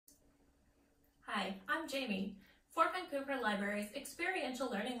Hi, I'm Jamie, Fort Vancouver Library's Experiential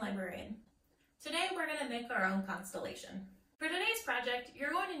Learning Librarian. Today we're going to make our own constellation. For today's project,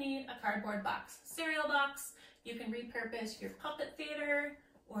 you're going to need a cardboard box, cereal box. You can repurpose your puppet theater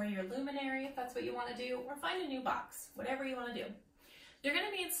or your luminary if that's what you want to do, or find a new box, whatever you want to do. You're going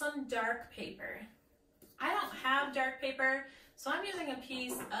to need some dark paper. I don't have dark paper, so I'm using a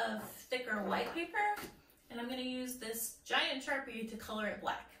piece of thicker white paper, and I'm going to use this giant Sharpie to color it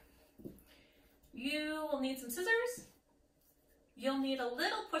black. You will need some scissors. You'll need a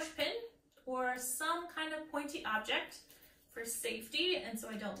little push pin or some kind of pointy object for safety, and so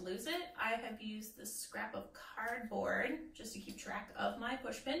I don't lose it. I have used this scrap of cardboard just to keep track of my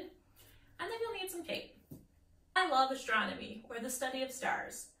push pin. And then you'll need some tape. I love astronomy, or the study of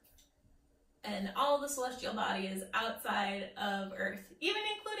stars, and all the celestial bodies outside of Earth, even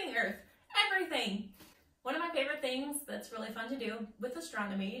including Earth, everything. One of my favorite things that's really fun to do with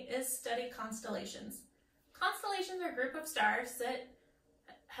astronomy is study constellations. Constellations are a group of stars that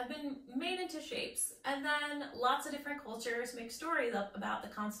have been made into shapes, and then lots of different cultures make stories up about the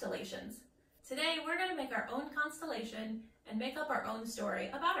constellations. Today we're going to make our own constellation and make up our own story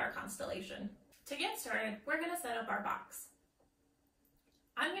about our constellation. To get started, we're going to set up our box.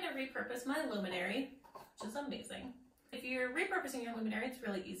 I'm going to repurpose my luminary, which is amazing. If you're repurposing your luminary, it's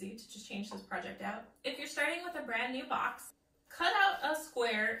really easy to just change this project out. If you're starting with a brand new box, cut out a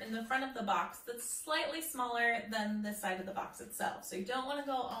square in the front of the box that's slightly smaller than the side of the box itself. So you don't want to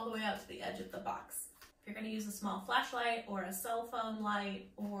go all the way out to the edge of the box. If you're going to use a small flashlight or a cell phone light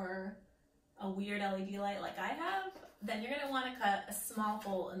or a weird LED light like I have, then you're going to want to cut a small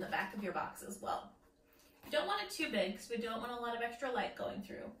hole in the back of your box as well. You don't want it too big because we don't want a lot of extra light going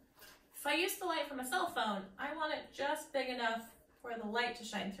through. If I use the light from a cell phone, I want it just big enough for the light to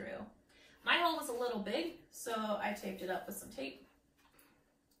shine through. My hole was a little big, so I taped it up with some tape.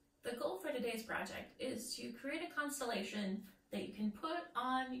 The goal for today's project is to create a constellation that you can put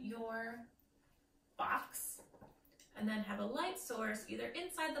on your box and then have a light source either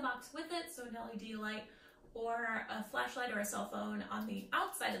inside the box with it, so an LED light, or a flashlight or a cell phone on the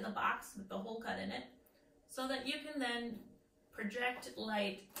outside of the box with the hole cut in it, so that you can then project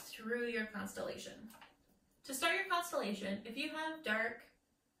light through your constellation. To start your constellation, if you have dark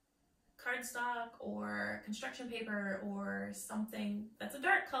cardstock or construction paper or something that's a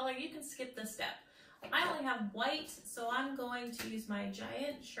dark color, you can skip this step. I only have white, so I'm going to use my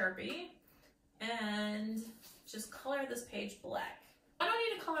giant Sharpie and just color this page black. I don't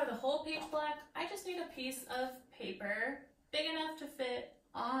need to color the whole page black, I just need a piece of paper big enough to fit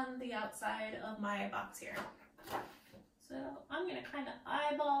on the outside of my box here. So I'm going to kind of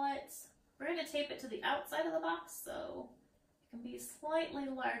eyeball it. We're going to tape it to the outside of the box so it can be slightly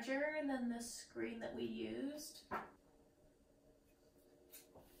larger than the screen that we used.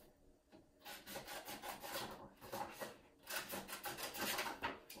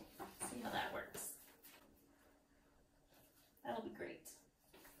 See how that works. That'll be great.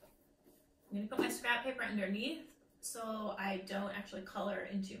 I'm going to put my scrap paper underneath so I don't actually color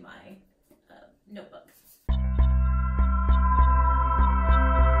into my notebook.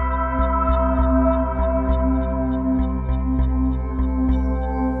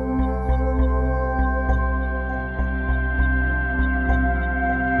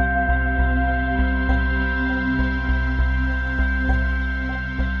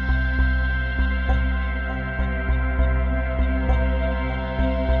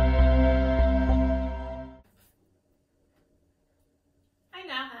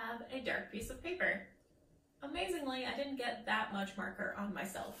 Dark piece of paper. Amazingly, I didn't get that much marker on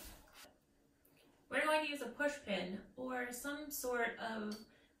myself. We're going to use a push pin or some sort of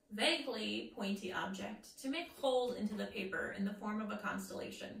vaguely pointy object to make holes into the paper in the form of a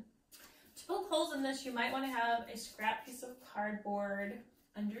constellation. To poke holes in this, you might want to have a scrap piece of cardboard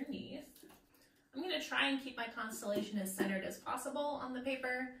underneath. I'm going to try and keep my constellation as centered as possible on the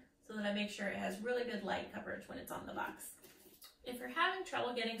paper so that I make sure it has really good light coverage when it's on the box. If you're having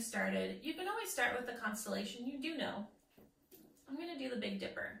trouble getting started, you can always start with the constellation you do know. I'm going to do the Big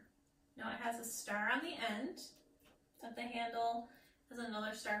Dipper. Now it has a star on the end of the handle, has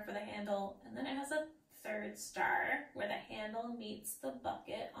another star for the handle, and then it has a third star where the handle meets the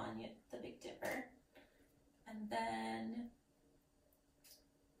bucket on the Big Dipper. And then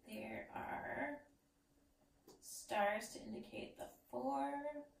there are stars to indicate the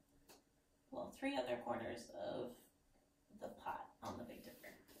three other corners of the pot on the Big Dipper.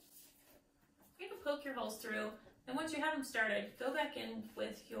 You can poke your holes through, and once you have them started, go back in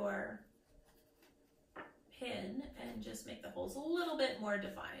with your pin and just make the holes a little bit more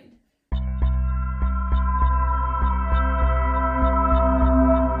defined.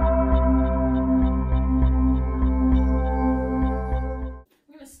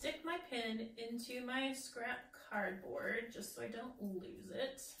 scrap cardboard just so I don't lose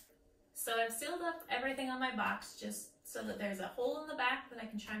it. So I've sealed up everything on my box just so that there's a hole in the back that I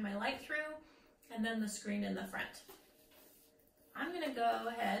can shine my light through, and then the screen in the front. I'm gonna go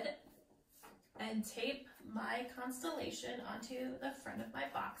ahead and tape my constellation onto the front of my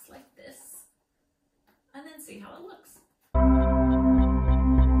box like this, and then see how it looks.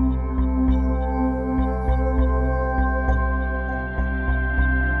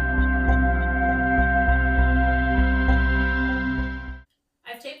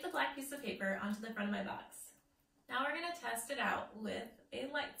 I've taped the black piece of paper onto the front of my box. Now we're going to test it out with a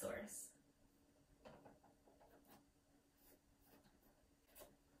light source.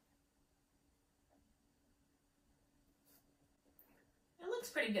 It looks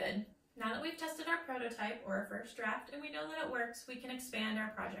pretty good. Now that we've tested our prototype or our first draft and we know that it works, we can expand our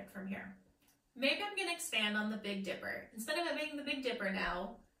project from here. Maybe I'm going to expand on the Big Dipper. Instead of it being the Big Dipper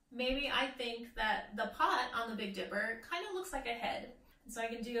now, maybe I think that the pot on the Big Dipper kind of looks like a head. And so I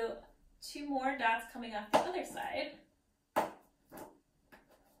can do 2 more dots coming off the other side.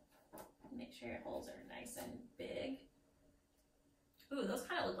 Make sure your holes are nice and big. Ooh, those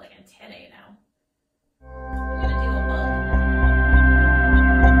kind of look like antennae now. I'm gonna do a bug.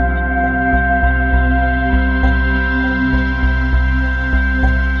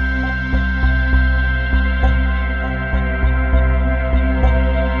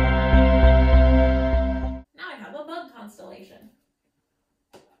 Now I have a bug constellation.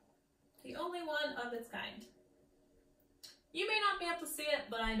 The only one of its kind. You may not be able to see it,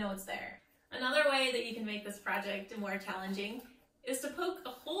 but I know it's there. Another way that you can make this project more challenging is to poke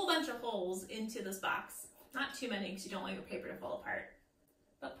a whole bunch of holes into this box. Not too many because you don't want your paper to fall apart,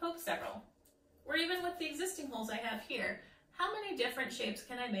 but poke several. Or even with the existing holes I have here, how many different shapes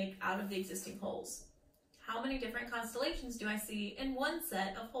can I make out of the existing holes? How many different constellations do I see in one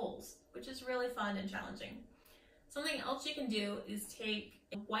set of holes? Which is really fun and challenging. Something else you can do is take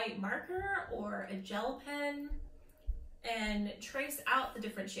a white marker or a gel pen and trace out the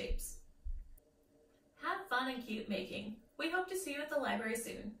different shapes. Have fun and keep making. We hope to see you at the library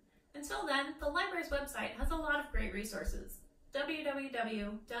soon. Until then, the library's website has a lot of great resources.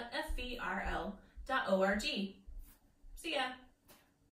 www.fvrl.org. See ya!